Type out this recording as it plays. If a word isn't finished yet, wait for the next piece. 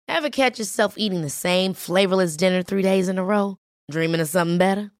Ever catch yourself eating the same flavorless dinner 3 days in a row? Dreaming of something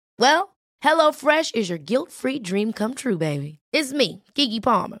better? Well, HelloFresh is your guilt-free dream come true, baby. It's me, Keke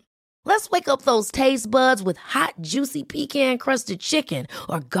Palmer. Let's wake up those taste buds with hot, juicy pecan-crusted chicken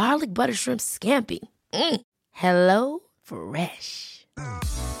or garlic butter shrimp scampi. Hello Fresh.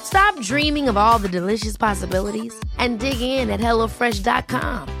 Stop dreaming of all the delicious possibilities and dig in at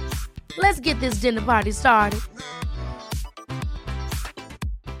HelloFresh.com. Let's get this dinner party started.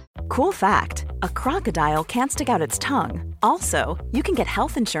 Cool fact, a crocodile can't stick out its tongue. Also, you can get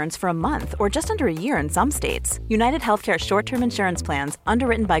health insurance for a month or just under a year in some states. United Healthcare short-term insurance plans,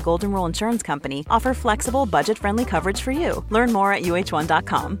 underwritten by Golden Rule Insurance Company, offer flexible, budget-friendly coverage for you. Learn more at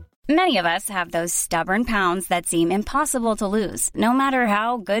UH1.com. Many of us have those stubborn pounds that seem impossible to lose, no matter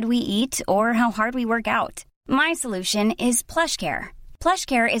how good we eat or how hard we work out. My solution is PlushCare.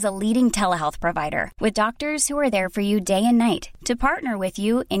 PlushCare is a leading telehealth provider with doctors who are there for you day and night to partner with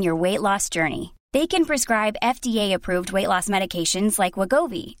you in your weight loss journey. They can prescribe FDA-approved weight loss medications like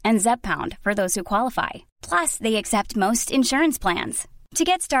Wegovy and Zepbound for those who qualify. Plus, they accept most insurance plans. To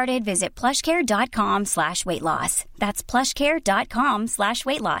get started, visit plushcare.com/weightloss. That's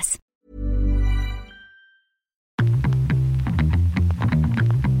plushcare.com/weightloss.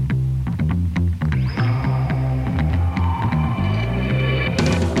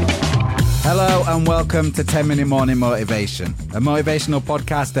 Hello and welcome to 10 Minute Morning Motivation, a motivational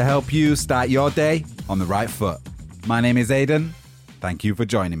podcast to help you start your day on the right foot. My name is Aidan. Thank you for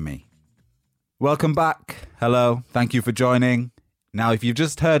joining me. Welcome back. Hello. Thank you for joining. Now, if you've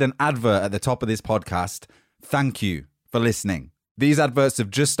just heard an advert at the top of this podcast, thank you for listening. These adverts have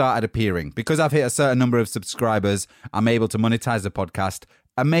just started appearing. Because I've hit a certain number of subscribers, I'm able to monetize the podcast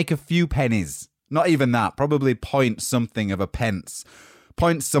and make a few pennies. Not even that, probably point something of a pence.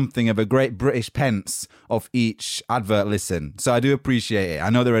 Point something of a great British pence off each advert listen. So I do appreciate it. I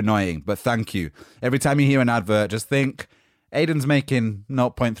know they're annoying, but thank you. Every time you hear an advert, just think, Aidan's making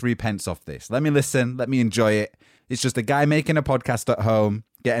 0.3 pence off this. Let me listen. Let me enjoy it. It's just a guy making a podcast at home,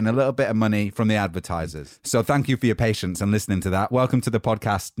 getting a little bit of money from the advertisers. So thank you for your patience and listening to that. Welcome to the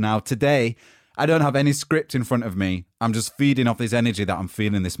podcast. Now, today, I don't have any script in front of me. I'm just feeding off this energy that I'm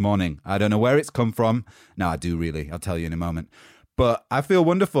feeling this morning. I don't know where it's come from. No, I do really. I'll tell you in a moment. But I feel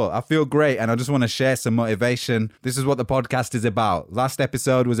wonderful. I feel great. And I just want to share some motivation. This is what the podcast is about. Last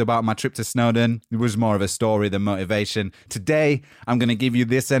episode was about my trip to Snowdon. It was more of a story than motivation. Today, I'm going to give you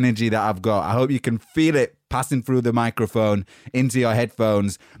this energy that I've got. I hope you can feel it passing through the microphone into your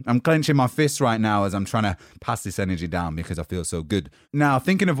headphones. I'm clenching my fists right now as I'm trying to pass this energy down because I feel so good. Now,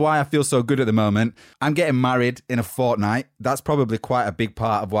 thinking of why I feel so good at the moment, I'm getting married in a fortnight. That's probably quite a big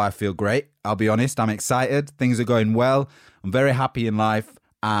part of why I feel great. I'll be honest, I'm excited. Things are going well. I'm very happy in life.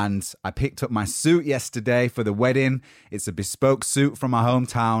 And I picked up my suit yesterday for the wedding. It's a bespoke suit from my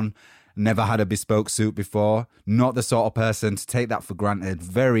hometown. Never had a bespoke suit before. Not the sort of person to take that for granted.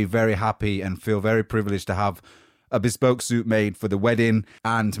 Very, very happy and feel very privileged to have a bespoke suit made for the wedding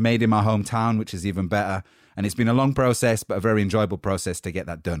and made in my hometown, which is even better. And it's been a long process, but a very enjoyable process to get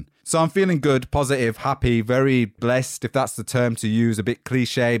that done. So I'm feeling good, positive, happy, very blessed, if that's the term to use. A bit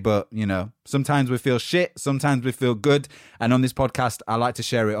cliche, but, you know, sometimes we feel shit, sometimes we feel good. And on this podcast, I like to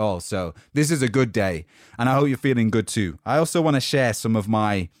share it all. So this is a good day. And I hope you're feeling good too. I also want to share some of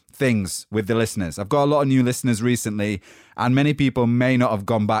my things with the listeners. I've got a lot of new listeners recently, and many people may not have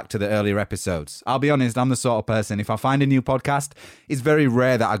gone back to the earlier episodes. I'll be honest, I'm the sort of person, if I find a new podcast, it's very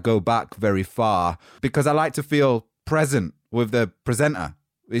rare that I go back very far because I like to feel present with the presenter.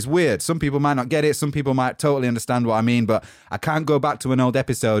 It's weird. Some people might not get it. Some people might totally understand what I mean, but I can't go back to an old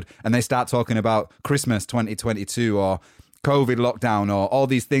episode and they start talking about Christmas 2022 or COVID lockdown or all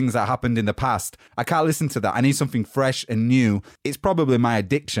these things that happened in the past. I can't listen to that. I need something fresh and new. It's probably my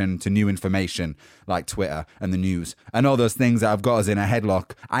addiction to new information like Twitter and the news and all those things that have got us in a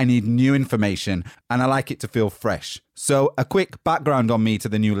headlock. I need new information and I like it to feel fresh. So a quick background on me to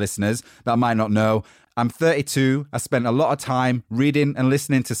the new listeners that might not know. I'm 32. I spent a lot of time reading and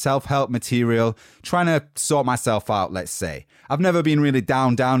listening to self-help material, trying to sort myself out, let's say. I've never been really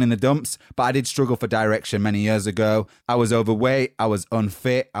down in the dumps, but I did struggle for direction many years ago. I was overweight, I was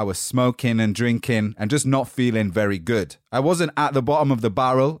unfit, I was smoking and drinking and just not feeling very good. I wasn't at the bottom of the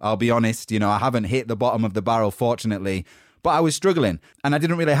barrel, I'll be honest. You know, I haven't hit the bottom of the barrel, fortunately. But I was struggling and I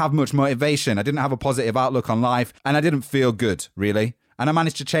didn't really have much motivation. I didn't have a positive outlook on life and I didn't feel good, really. And I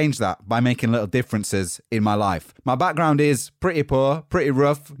managed to change that by making little differences in my life. My background is pretty poor, pretty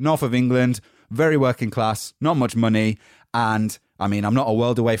rough, north of England, very working class, not much money. And I mean, I'm not a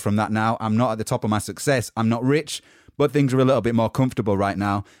world away from that now. I'm not at the top of my success. I'm not rich, but things are a little bit more comfortable right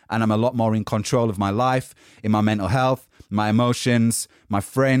now. And I'm a lot more in control of my life, in my mental health. my emotions, my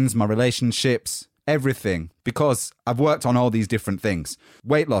friends, my relationships, everything, because I've worked on all these different things.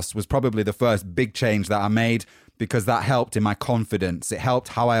 Weight loss was probably the first big change that I made because that helped in my confidence. It helped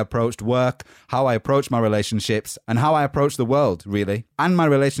how I approached work, how I approached my relationships, and how I approached the world, really, and my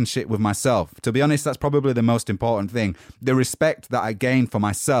relationship with myself. To be honest, that's probably the most important thing. The respect that I gained for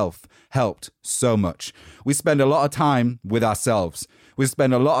myself helped so much. We spend a lot of time with ourselves. We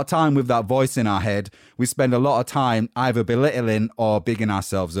spend a lot of time with that voice in our head. We spend a lot of time either belittling or bigging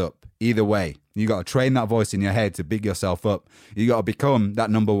ourselves up. Either way, you got to train that voice in your head to big yourself up. You got to become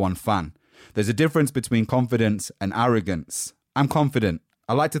that number one fan. There's a difference between confidence and arrogance. I'm confident.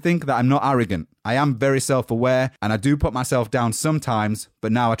 I like to think that I'm not arrogant. I am very self-aware and I do put myself down sometimes,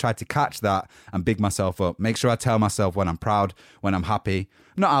 but now I try to catch that and big myself up. Make sure I tell myself when I'm proud, when I'm happy.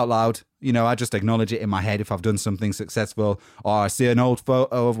 Not out loud. I just acknowledge it in my head if I've done something successful, or I see an old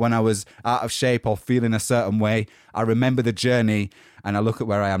photo of when I was out of shape or feeling a certain way. I remember the journey and I look at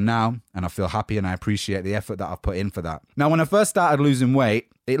where I am now and I feel happy and I appreciate the effort that I've put in for that. Now, when I first started losing weight,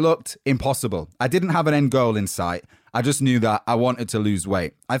 it looked impossible. I didn't have an end goal in sight. I just knew that I wanted to lose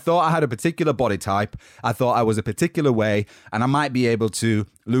weight. I thought I had a particular body type. I thought I was a particular way and I might be able to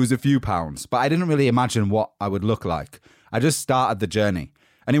lose a few pounds, but I didn't really imagine what I would look like. I just started the journey.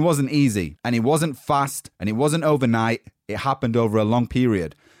 And it wasn't easy, and it wasn't fast, and it wasn't overnight. It happened over a long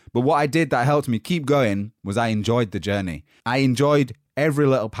period. But what I did that helped me keep going was I enjoyed the journey. I enjoyed every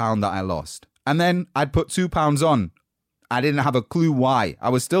little pound that I lost. And then I'd put 2 pounds on. I didn't have a clue why. I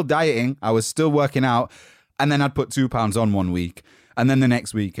was still dieting. I was still working out. And then I'd put 2 pounds on one week. And then the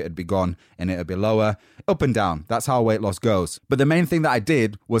next week it'd be gone and it'd be lower, up and down. That's how weight loss goes. But the main thing that I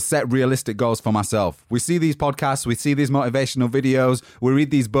did was set realistic goals for myself. We see these podcasts, we see these motivational videos, we read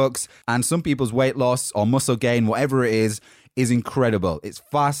these books, and some people's weight loss or muscle gain, whatever it is incredible. It's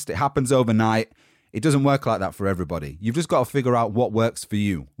fast, it happens overnight. It doesn't work like that for everybody. You've just got to figure out what works for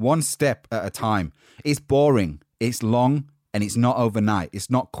you, one step at a time. It's boring, it's long, and it's not overnight. It's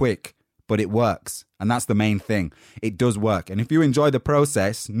not quick, but it works. And that's the main thing. It does work. And if you enjoy the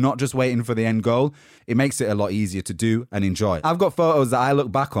process, not just waiting for the end goal, it makes it a lot easier to do and enjoy. I've got photos that I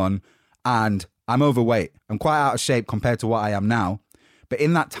look back on and I'm overweight. I'm quite out of shape compared to what I am now. But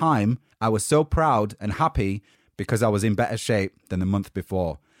in that time, I was so proud and happy because I was in better shape than the month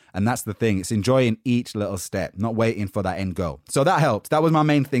before. And that's the thing. It's enjoying each little step, not waiting for that end goal. So that helped. That was my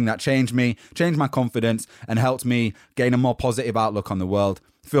main thing that changed me, changed my confidence, and helped me gain a more positive outlook on the world,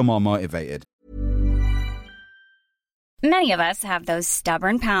 feel more motivated. Many of us have those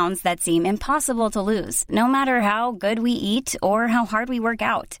stubborn pounds that seem impossible to lose, no matter how good we eat or how hard we work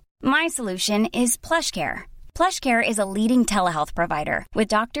out. My solution is PlushCare. PlushCare is a leading telehealth provider with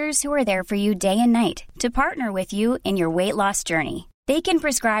doctors who are there for you day and night to partner with you in your weight loss journey. They can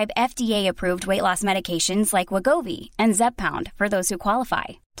prescribe FDA-approved weight loss medications like Wegovy and Zepbound for those who qualify.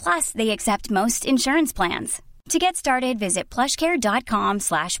 Plus, they accept most insurance plans. To get started, visit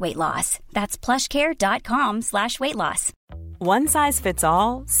plushcare.com/weightloss. That's plushcare.com/weightloss. One size fits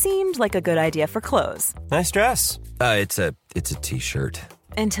all seemed like a good idea for clothes. Nice dress. It's a t-shirt.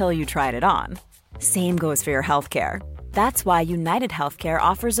 Until you tried it on. Same goes for your healthcare. That's why United Healthcare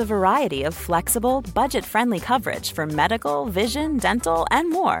offers a variety of flexible, budget-friendly coverage for medical, vision, dental, and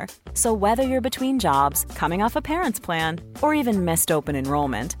more. So whether you're between jobs, coming off a parent's plan, or even missed open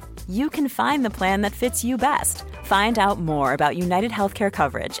enrollment, you can find the plan that fits you best. Find out more about United Healthcare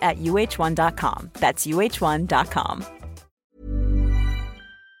coverage at uh1.com. That's uh1.com.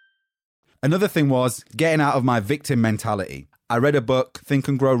 Another thing was getting out of my victim mentality. I read a book, Think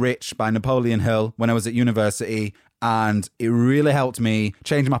and Grow Rich by Napoleon Hill, when I was at university, and it really helped me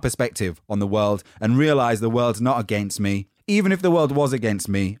change my perspective on the world and realize the world's not against me. Even if the world was against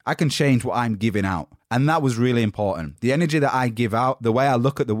me, I can change what I'm giving out. And that was really important. The energy that I give out, the way I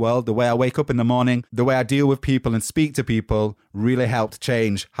look at the world, the way I wake up in the morning, the way I deal with people and speak to people really helped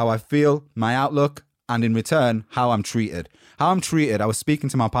change how I feel, my outlook, and in return, how I'm treated. How I'm treated, I was speaking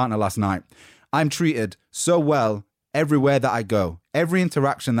to my partner last night. I'm treated so well everywhere that I go. Every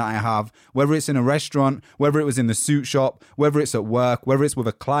interaction that I have, whether it's in a restaurant, whether it was in the suit shop, whether it's at work, whether it's with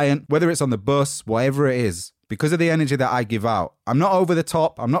a client, whether it's on the bus, whatever it is. Because of the energy that I give out. I'm not over the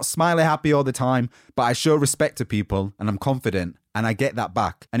top, I'm not smiley happy all the time, but I show respect to people and I'm confident and I get that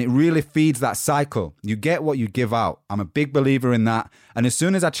back. And it really feeds that cycle. You get what you give out. I'm a big believer in that. And as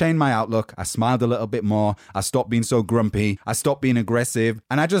soon as I changed my outlook, I smiled a little bit more. I stopped being so grumpy. I stopped being aggressive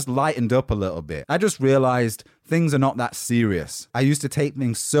and I just lightened up a little bit. I just realized things are not that serious. I used to take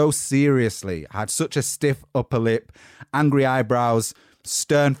things so seriously. I had such a stiff upper lip, angry eyebrows,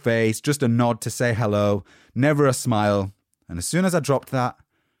 stern face, just a nod to say hello, never a smile. And as soon as I dropped that,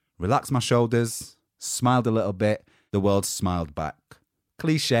 relaxed my shoulders, smiled a little bit, the world smiled back.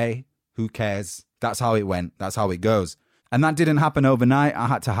 Cliche, who cares? That's how it went. That's how it goes. And that didn't happen overnight. I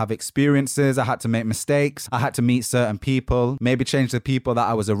had to have experiences. I had to make mistakes. I had to meet certain people, maybe change the people that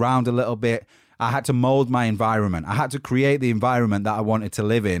I was around a little bit. I had to mold my environment. I had to create the environment that I wanted to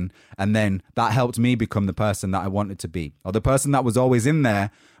live in. And then that helped me become the person that I wanted to be, or the person that was always in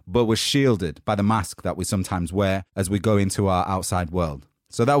there, but was shielded by the mask that we sometimes wear as we go into our outside world.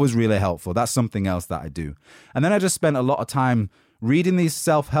 So that was really helpful. That's something else that I do. And then I just spent a lot of time reading these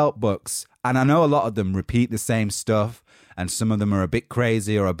self-help books. And I know a lot of them repeat the same stuff. And some of them are a bit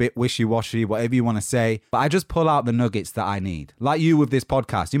crazy or a bit wishy-washy, whatever you want to say. But I just pull out the nuggets that I need. Like you with this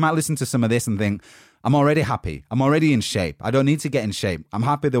podcast. You might listen to some of this and think, I'm already happy. I'm already in shape. I don't need to get in shape. I'm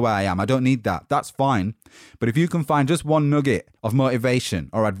happy the way I am. I don't need that. That's fine. But if you can find just one nugget of motivation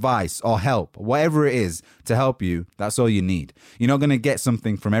or advice or help, whatever it is to help you, that's all you need. You're not going to get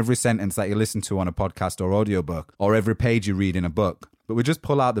something from every sentence that you listen to on a podcast or audiobook or every page you read in a book. But we just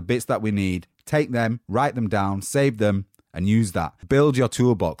pull out the bits that we need, take them, write them down, save them, and use that. Build your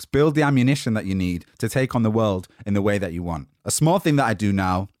toolbox. Build the ammunition that you need to take on the world in the way that you want. A small thing that I do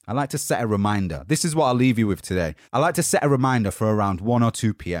now, I like to set a reminder. This is what I'll leave you with today. I like to set a reminder for around 1 or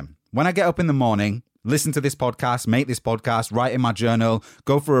 2 p.m. When I get up in the morning, listen to this podcast, make this podcast, write in my journal,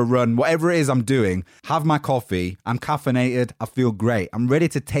 go for a run, whatever it is I'm doing, have my coffee, I'm caffeinated, I feel great. I'm ready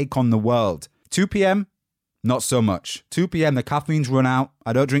to take on the world. 2 p.m., not so much. 2 p.m., the caffeine's run out.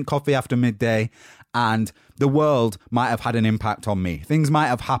 I don't drink coffee after midday. And the world might have had an impact on me. Things might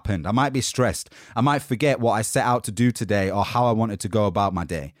have happened. I might be stressed. I might forget what I set out to do today or how I wanted to go about my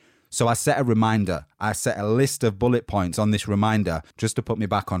day. So I set a reminder. I set a list of bullet points on this reminder just to put me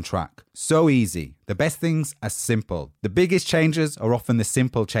back on track. So easy. The best things are simple. The biggest changes are often the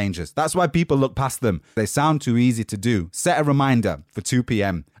simple changes. That's why people look past them. They sound too easy to do. Set a reminder for 2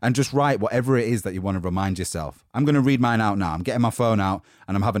 p.m. and just write whatever it is that you want to remind yourself. I'm going to read mine out now. I'm getting my phone out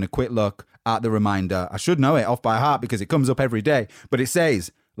and I'm having a quick look at the reminder. I should know it off by heart because it comes up every day. But it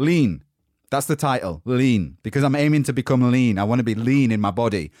says, lean. That's the title, lean, because I'm aiming to become lean. I want to be lean in my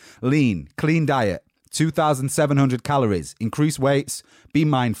body. Lean, clean diet, 2,700 calories, increase weights, be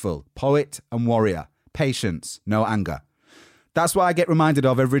mindful, poet and warrior, patience, no anger. That's what I get reminded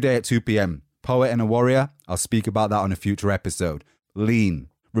of every day at 2 p.m. Poet and a warrior, I'll speak about that on a future episode. Lean,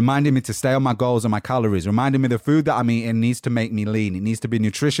 reminding me to stay on my goals and my calories, reminding me the food that I'm eating needs to make me lean. It needs to be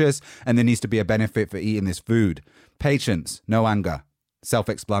nutritious and there needs to be a benefit for eating this food. Patience, no anger,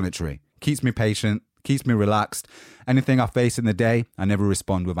 self-explanatory. Keeps me patient, keeps me relaxed. Anything I face in the day, I never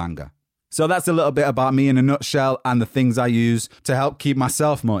respond with anger. So that's a little bit about me in a nutshell and the things I use to help keep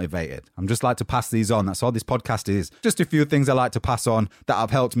myself motivated. I'm just like to pass these on. That's all this podcast is. Just a few things I like to pass on that have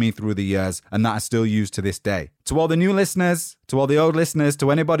helped me through the years and that I still use to this day. To all the new listeners, to all the old listeners,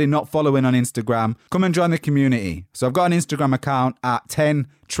 to anybody not following on Instagram, come and join the community. So I've got an Instagram account at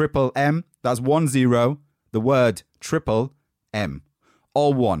 10MMM. That's 10, the word triple M.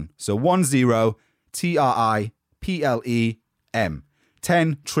 All one. So 10 TRIPLEM.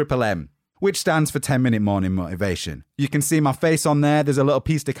 10MMM. Which stands for 10-minute morning motivation. You can see my face on there. There's a little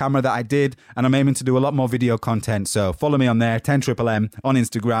piece to camera that I did, and I'm aiming to do a lot more video content. So follow me on there, 10MMM on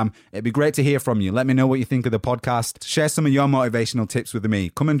Instagram. It'd be great to hear from you. Let me know what you think of the podcast. Share some of your motivational tips with me.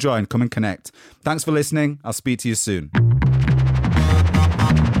 Come and join, come and connect. Thanks for listening. I'll speak to you soon.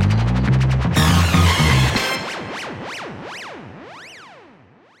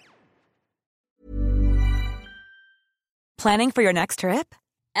 Planning for your next trip?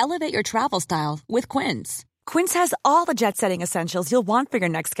 Elevate your travel style with Quince. Quince has all the jet-setting essentials you'll want for your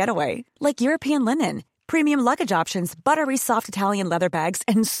next getaway, like European linen, premium luggage options, buttery soft Italian leather bags,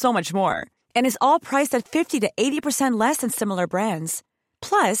 and so much more. And is all priced at 50 to 80% less than similar brands.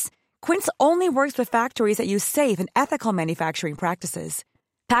 Plus, Quince only works with factories that use safe and ethical manufacturing practices.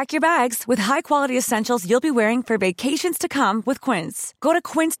 Pack your bags with high-quality essentials you'll be wearing for vacations to come with Quince. Go to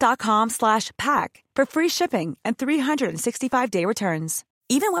quince.com/pack for free shipping and 365-day returns.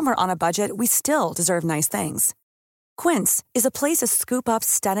 Even when we're on a budget, we still deserve nice things. Quince is a place to scoop up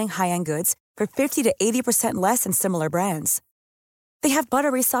stunning high-end goods for 50 to 80% less than similar brands. They have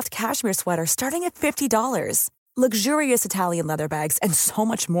buttery soft cashmere sweaters starting at $50, luxurious Italian leather bags, and so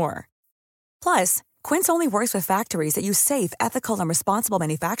much more. Plus, Quince only works with factories that use safe, ethical, and responsible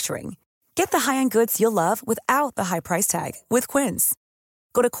manufacturing. Get the high-end goods you'll love without the high price tag with Quince.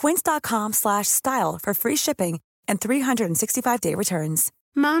 Go to quince.com/style for free shipping and 365-day returns.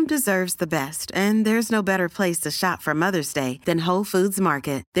 Mom deserves the best, and there's no better place to shop for Mother's Day than Whole Foods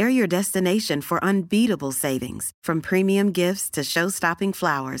Market. They're your destination for unbeatable savings, from premium gifts to show-stopping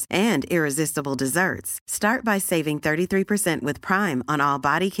flowers and irresistible desserts. Start by saving 33% with Prime on all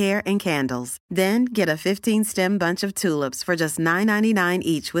body care and candles. Then get a 15-stem bunch of tulips for just $9.99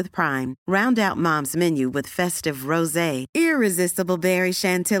 each with Prime. Round out Mom's menu with festive rosé, irresistible berry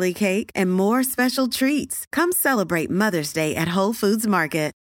chantilly cake, and more special treats. Come celebrate Mother's Day at Whole Foods Market.